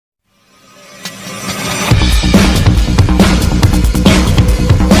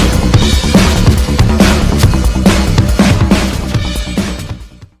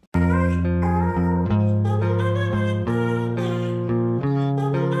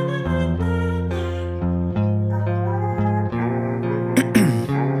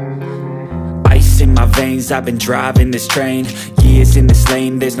veins, I've been driving this train. Years in this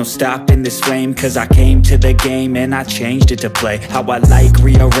lane, there's no stopping this flame. Cause I came to the game and I changed it to play how I like,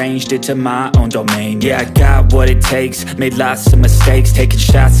 rearranged it to my own domain. Yeah, I got what it takes, made lots of mistakes, taking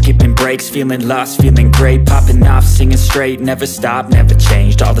shots, skipping breaks, feeling lost, feeling great, popping off, singing straight, never stopped, never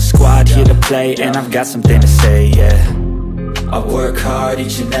changed. All the squad here to play, and I've got something to say, yeah. I work hard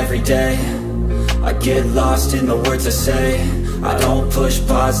each and every day, I get lost in the words I say. I don't push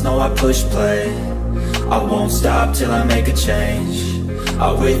pause, no, I push play. I won't stop till I make a change.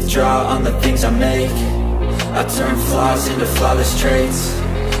 I withdraw on the things I make. I turn flaws into flawless traits.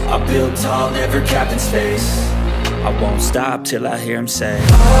 I build tall, never capped in space. I won't stop till I hear him say,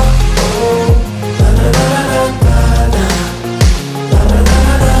 oh, oh, la la la la la la, la la la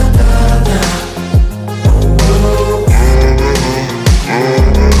la la la, oh, oh,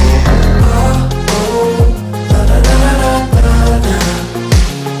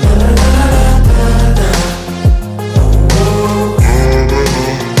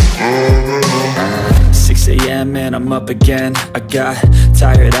 and I'm up again. I got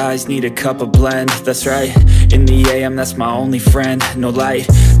tired eyes, need a cup of blend. That's right, in the AM, that's my only friend. No light,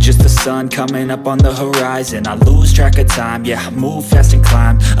 just the sun coming up on the horizon. I lose track of time, yeah, I move fast and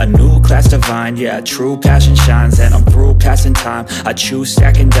climb a new class divine, yeah, true passion shines. And I'm through passing time, I choose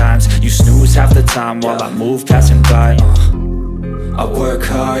stacking dimes. You snooze half the time while I move passing by. I work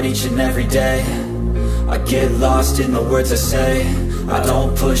hard each and every day, I get lost in the words I say. I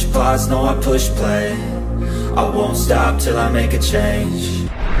don't push pause, no, I push play. I won't stop till I make a change.